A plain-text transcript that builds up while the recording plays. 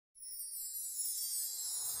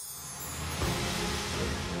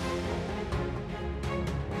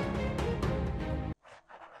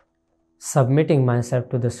submitting myself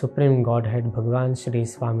to the Supreme Godhead Bhagwan Shree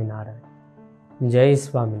Swaminarayan. Jai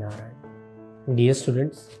Swaminarayan. Dear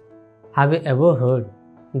students, have you ever heard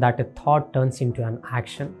that a thought turns into an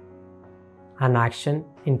action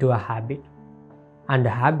into a habit, and a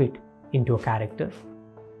habit into a character?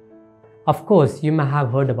 Of course, you may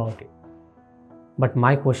have heard about it. But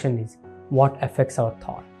my question is, what affects our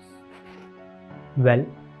thoughts? Well,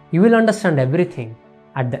 you will understand everything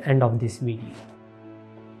at the end of this video.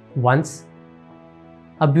 Once,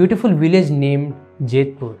 a beautiful village named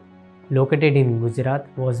Jetpur, located in Gujarat,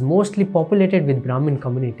 was mostly populated with Brahmin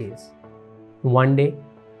communities. One day,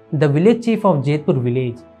 the village chief of Jetpur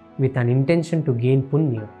village, with an intention to gain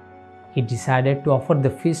punya, he decided to offer the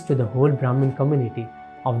feast to the whole Brahmin community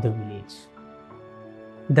of the village.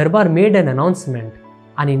 Darbar made an announcement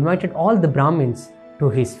and invited all the Brahmins to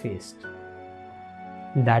his feast.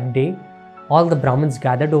 That day, all the Brahmins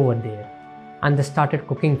gathered over there and they started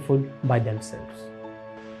cooking food by themselves,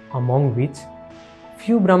 among which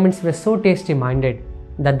few Brahmins were so tasty minded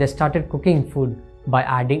that they started cooking food by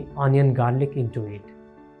adding onion garlic into it.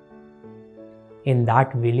 In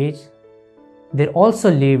that village, there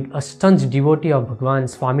also lived a staunch devotee of Bhagwan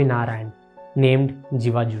Swaminarayan named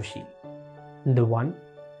Jiva Joshi, the one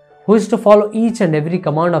who is to follow each and every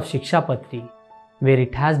command of Shikshapatri, where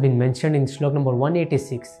it has been mentioned in slok number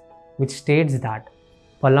 186, which states that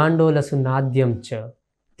Palando lasunadyam cha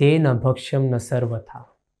tena bhaksham na sarvatha,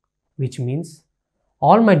 which means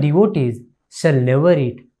all my devotees shall never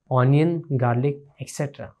eat onion, garlic,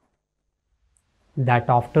 etc. That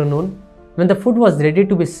afternoon, when the food was ready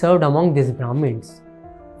to be served among these Brahmins,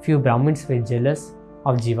 few Brahmins were jealous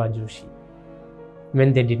of Jiva Joshi.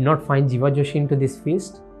 When they did not find Jiva Joshi into this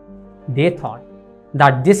feast, they thought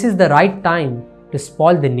that this is the right time to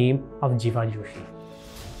spoil the name of Jiva Joshi.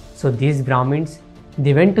 So these Brahmins,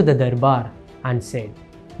 they went to the Darbar and said,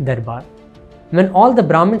 Darbar, when all the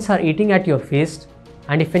Brahmins are eating at your feast,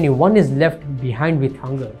 and if anyone is left behind with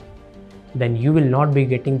hunger, then you will not be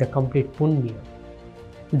getting the complete punya.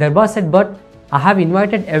 Darbar said, but I have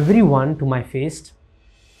invited everyone to my feast.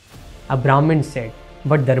 A Brahmin said,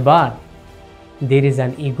 but Darbar, there is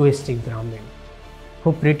an egoistic Brahmin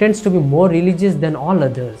who pretends to be more religious than all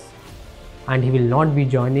others, and he will not be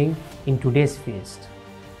joining in today's feast.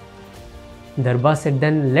 Darbar said,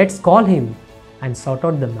 then let's call him and sort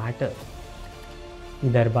out the matter.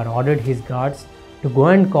 Darbar ordered his guards to go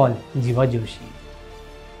and call Jiva Joshi.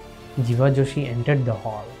 Jiva Joshi entered the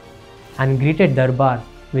hall and greeted Darbar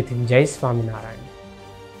with Jai Swaminarayan.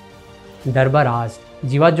 Darbar asked,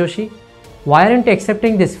 Jiva Joshi, why aren't you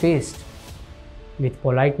accepting this feast? With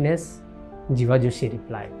politeness, Jiva Joshi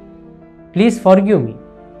replied, please forgive me.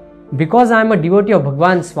 Because I am a devotee of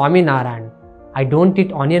Bhagwan Swaminarayan, I don't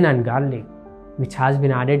eat onion and garlic, which has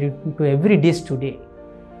been added into every dish today.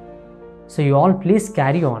 So you all please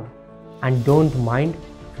carry on and don't mind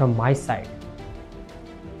from my side.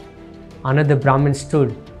 Another Brahmin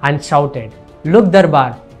stood and shouted, look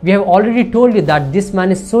Darbar, we have already told you that this man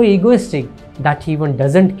is so egoistic that he even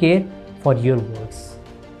doesn't care for your words.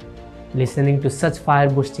 Listening to such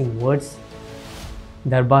fire-boosting words,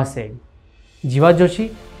 Darbar said, Jiva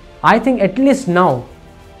Joshi, I think at least now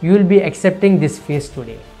you will be accepting this feast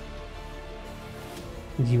today.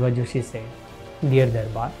 Jiva Joshi said, dear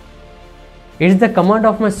Darbar, it is the command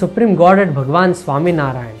of my Supreme Godhead Bhagwan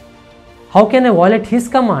Swaminarayan. How can I violate his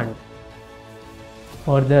command?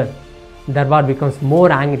 Further, Darbar becomes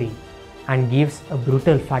more angry and gives a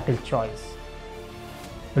brutal fatal choice.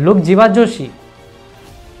 Look Jiva Joshi,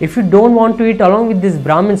 if you don't want to eat along with these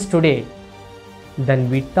Brahmins today,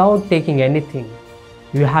 then without taking anything,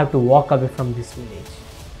 you have to walk away from this village.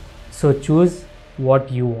 So choose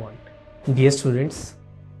what you want. Dear students,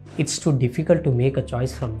 it's too difficult to make a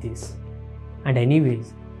choice from this. And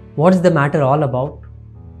anyways, what's the matter all about?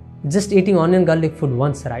 Just eating onion garlic food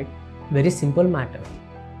once, right? Very simple matter.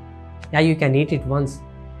 Yeah, you can eat it once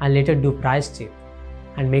and later do prayashchit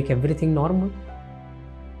and make everything normal.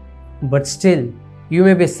 But still, you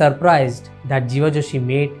may be surprised that Jiva Joshi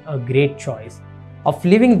made a great choice of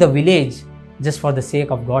leaving the village just for the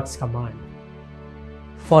sake of God's command.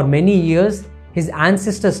 For many years, his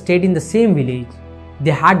ancestors stayed in the same village.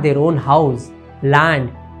 They had their own house,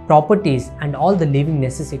 land, properties and all the living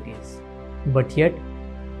necessities. But yet,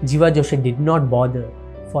 Jiva Joshi did not bother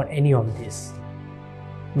for any of this.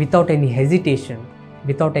 Without any hesitation,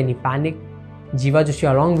 without any panic, Jiva Joshi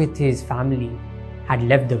along with his family had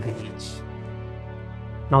left the village.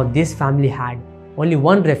 Now this family had only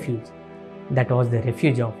one refuge, that was the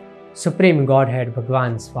refuge of Supreme Godhead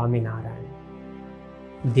Bhagwan Swaminarayan.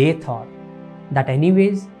 They thought that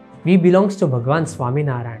anyways we belongs to Bhagwan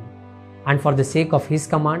Swaminarayan, and for the sake of his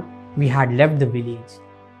command we had left the village.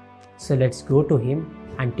 So let's go to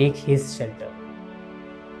him and take his shelter.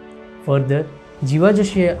 Further, Jiva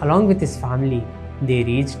Joshi along with his family, they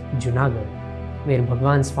reached Junagadh, where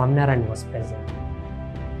Bhagwan Swaminarayan was present.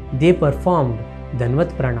 They performed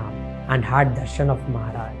Danvat Pranam and had darshan of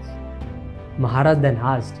Maharaj. Maharaj then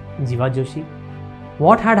asked Jiva Joshi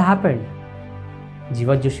what had happened.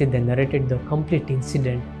 Jiva Joshi then narrated the complete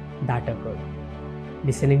incident that occurred,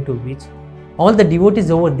 listening to which all the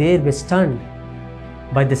devotees over there were stunned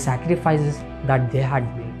by the sacrifices that they had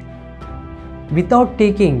made. Without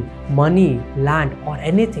taking money, land or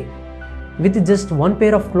anything, with just one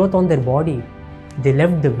pair of clothes on their body, they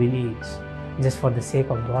left the village just for the sake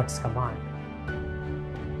of God's command.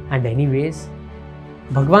 And anyways,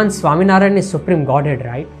 Bhagwan Swaminarayan is Supreme Godhead,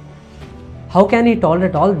 right? How can he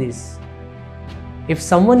tolerate all this? If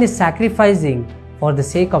someone is sacrificing for the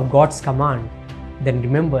sake of God's command, then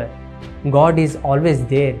remember, God is always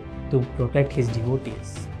there to protect his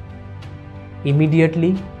devotees.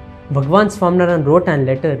 Immediately, Bhagwan Swaminarayan wrote a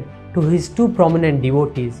letter to his two prominent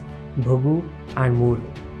devotees, Bhagu and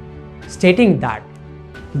Mulu, stating that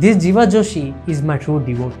this Jiva Joshi is my true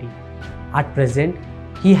devotee. At present,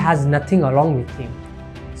 he has nothing along with him.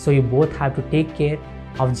 So you both have to take care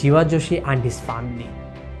of Jiva Joshi and his family.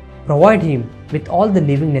 Provide him with all the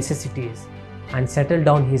living necessities and settle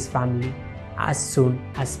down his family as soon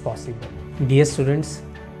as possible. Dear students,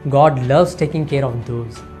 God loves taking care of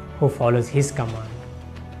those who follows his command.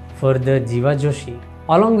 Further, Jiva Joshi,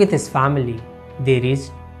 along with his family, they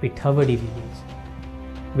reached Pithavadi village,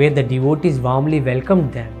 where the devotees warmly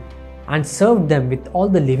welcomed them and served them with all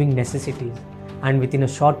the living necessities, and within a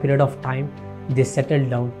short period of time, they settled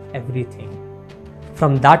down everything.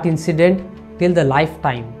 From that incident till the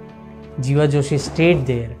lifetime, Jiva Joshi stayed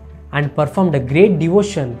there and performed a great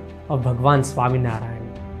devotion of Bhagwan Swaminarayan.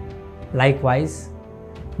 Likewise,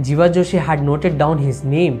 Jiva Joshi had noted down his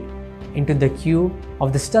name into the queue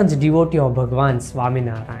of the staunch devotee of Bhagwan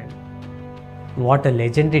Swaminarayan. What a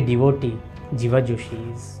legendary devotee Jiva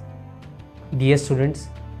Joshi is. Dear students,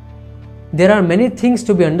 there are many things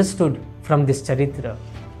to be understood from this charitra.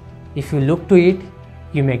 If you look to it,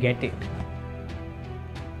 you may get it.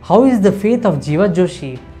 How is the faith of Jiva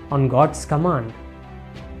Joshi on God's command?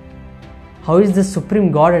 How is the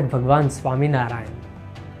Supreme Godhead Bhagwan Swaminarayan?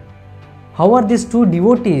 How are these two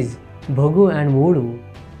devotees, Bhagu and Mulu,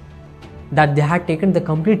 that they had taken the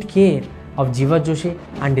complete care of Jiva Joshi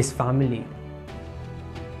and his family?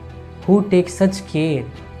 Who takes such care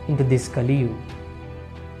into this Kali Yuga?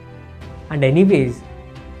 And anyways,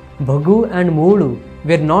 Bhagu and Mulu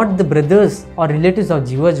were not the brothers or relatives of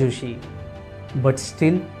Jiva Joshi, but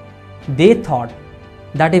still they thought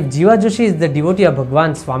that if Jiva Joshi is the devotee of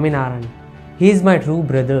Bhagwan Swaminarayan, he is my true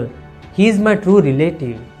brother, he is my true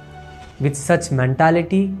relative. With such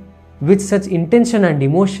mentality, with such intention and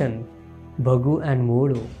emotion, Bhagu and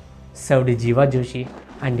Mulu served Jiva Joshi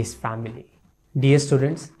and his family. Dear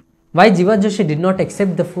students, why Jiva Joshi did not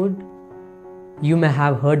accept the food? You may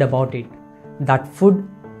have heard about it, that food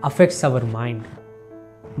affects our mind.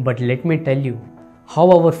 But let me tell you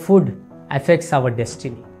how our food affects our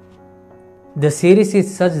destiny. The series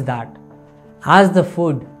is such that as the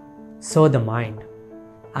food, so the mind.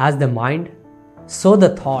 As the mind, so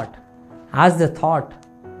the thought. As the thought,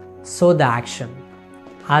 so the action.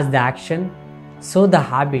 As the action, so the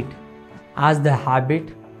habit. As the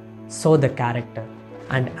habit, so the character.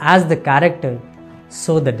 And as the character,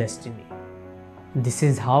 so the destiny. This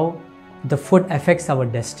is how the food affects our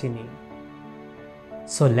destiny.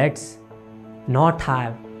 So let's not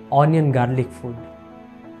have onion garlic food,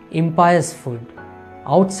 impious food,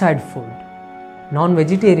 outside food,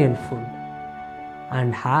 non-vegetarian food,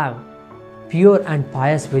 and have pure and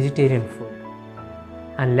pious vegetarian food.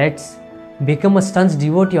 And let's become a staunch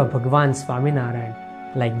devotee of Bhagwan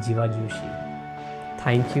Swaminarayan like Jiva Joshi.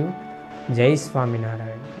 Thank you. Jai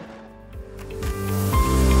Swaminarayan.